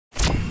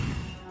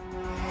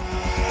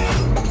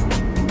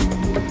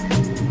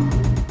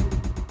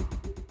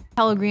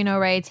Pellegrino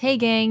writes, "Hey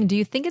gang, do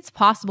you think it's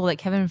possible that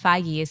Kevin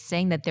Feige is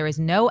saying that there is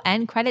no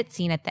end credit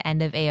scene at the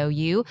end of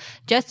AOU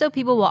just so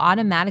people will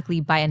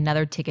automatically buy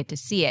another ticket to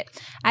see it?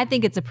 I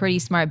think it's a pretty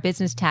smart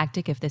business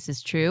tactic if this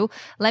is true.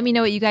 Let me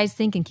know what you guys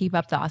think and keep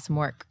up the awesome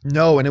work."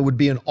 No, and it would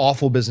be an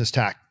awful business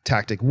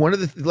tactic. One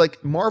of the,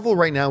 like, Marvel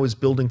right now is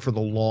building for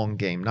the long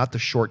game, not the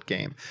short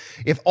game.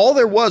 If all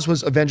there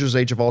was Avengers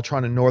Age of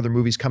Ultron and no other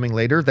movies coming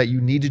later that you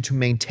needed to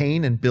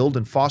maintain and build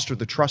and foster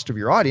the trust of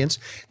your audience,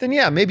 then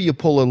yeah, maybe you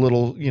pull a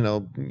little,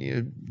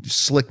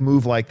 slick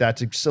move like that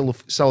to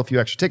sell a few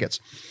extra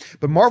tickets.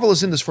 But Marvel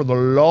is in this for the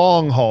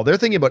long haul. They're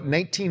thinking about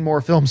 19 more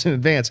films in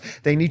advance.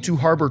 They need to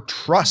harbor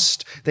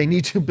trust. They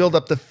need to build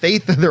up the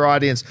faith of their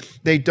audience.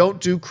 They don't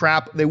do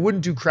crap. They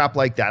wouldn't do crap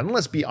like that. And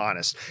let's be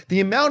honest,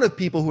 the amount of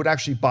people who would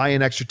actually buy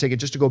an extra ticket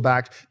just to go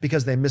back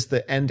because they missed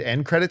the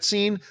end credit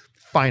scene,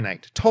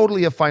 finite,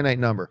 totally a finite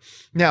number.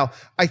 Now,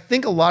 I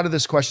think a lot of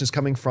this question is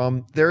coming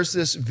from, there's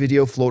this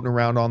video floating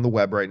around on the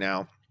web right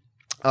now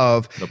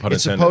of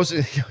it's supposed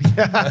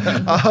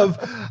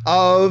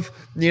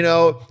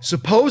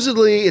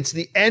supposedly it's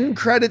the end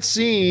credit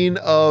scene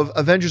of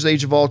Avengers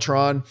Age of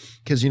Ultron,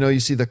 because you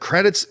see the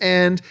credits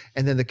end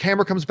and then the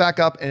camera comes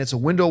back up and it's a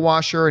window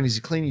washer and as he's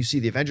cleaning, you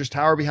see the Avengers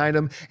Tower behind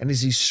him, and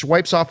as he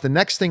swipes off the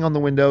next thing on the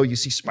window, you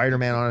see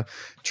Spider-Man on a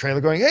trailer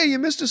going, "Hey, you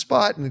missed a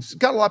spot," and it's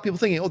got a lot of people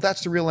thinking, "Oh,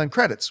 that's the real end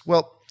credits."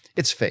 Well,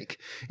 it's fake.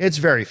 It's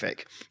very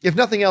fake. If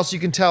nothing else, you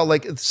can tell,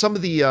 like, some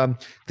of the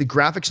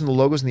graphics and the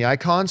logos and the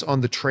icons on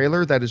the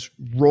trailer that is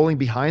rolling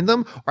behind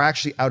them are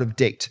actually out of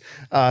date.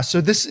 So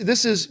this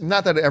is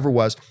not that it ever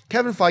was.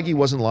 Kevin Feige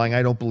wasn't lying,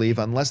 I don't believe,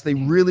 unless they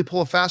really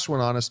pull a fast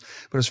one on us.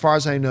 But as far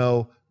as I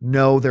know,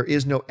 no, there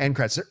is no end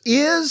credits. There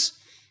is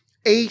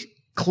a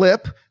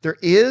clip. There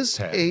is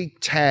a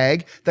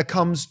tag that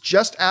comes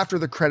just after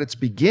the credits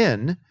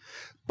begin.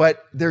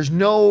 But there's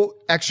no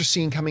extra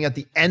scene coming at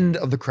the end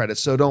of the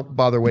credits, so don't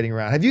bother waiting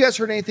around. Have you guys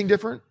heard anything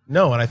different?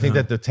 No, and I think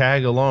that the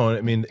tag alone,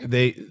 I mean,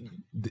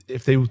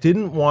 if they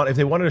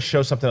wanted to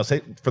show something else,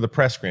 say for the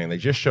press screening, they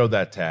just showed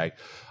that tag.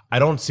 I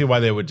don't see why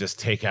they would just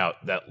take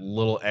out that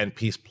little end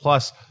piece,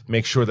 plus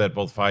make sure that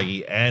both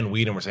Feige and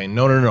Whedon were saying,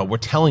 no, we're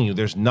telling you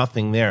there's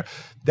nothing there.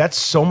 That's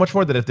so much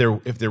more that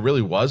if there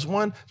really was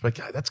one, it's like,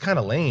 God, that's kind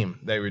of lame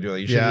that you were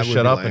doing. You should have just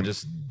shut up and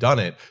just done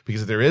it.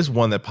 Because if there is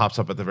one that pops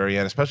up at the very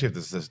end, especially if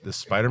this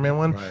Spider-Man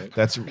one,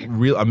 that's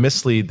a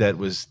mislead that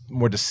was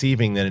more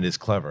deceiving than it is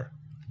clever.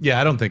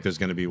 Yeah, I don't think there's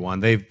going to be one.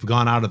 They've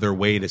gone out of their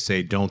way to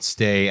say don't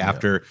stay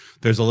after.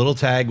 There's a little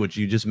tag, which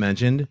you just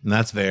mentioned, and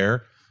that's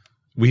there.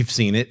 We've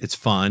seen it. It's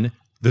fun.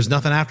 There's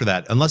nothing after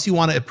that. Unless you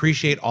want to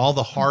appreciate all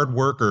the hard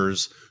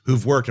workers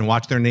who've worked and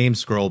watch their names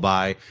scroll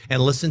by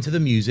and listen to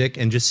the music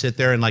and just sit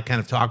there and like kind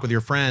of talk with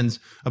your friends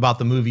about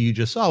the movie you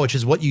just saw, which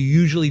is what you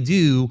usually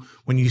do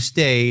when you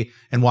stay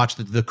and watch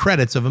the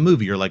credits of a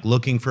movie. You're like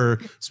looking for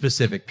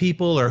specific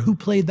people or who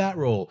played that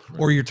role,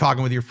 or you're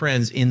talking with your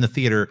friends in the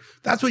theater.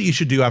 That's what you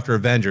should do after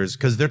Avengers,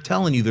 because they're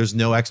telling you there's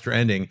no extra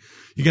ending.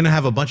 You're going to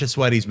have a bunch of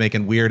sweaties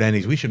making weird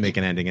endings. We should make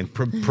an ending and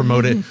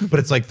promote it. But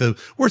it's like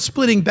we're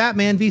splitting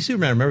Batman v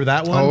Superman. Remember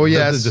that one? Oh,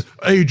 yes. The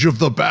Age of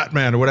the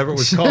Batman or whatever it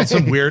was called.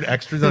 Some weird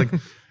extras. Like,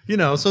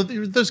 so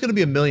there's going to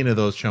be a million of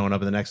those showing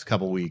up in the next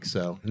couple of weeks.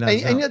 So,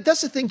 and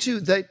that's the thing too,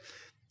 that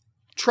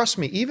trust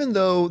me, even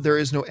though there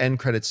is no end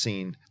credit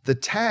scene, the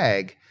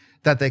tag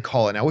that they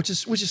call it now, which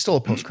is still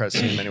a post credit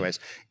scene in many ways,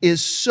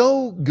 is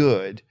so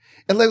good.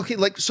 And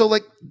so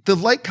the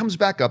light comes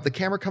back up, the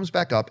camera comes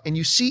back up, and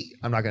you see,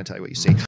 I'm not going to tell you what you see.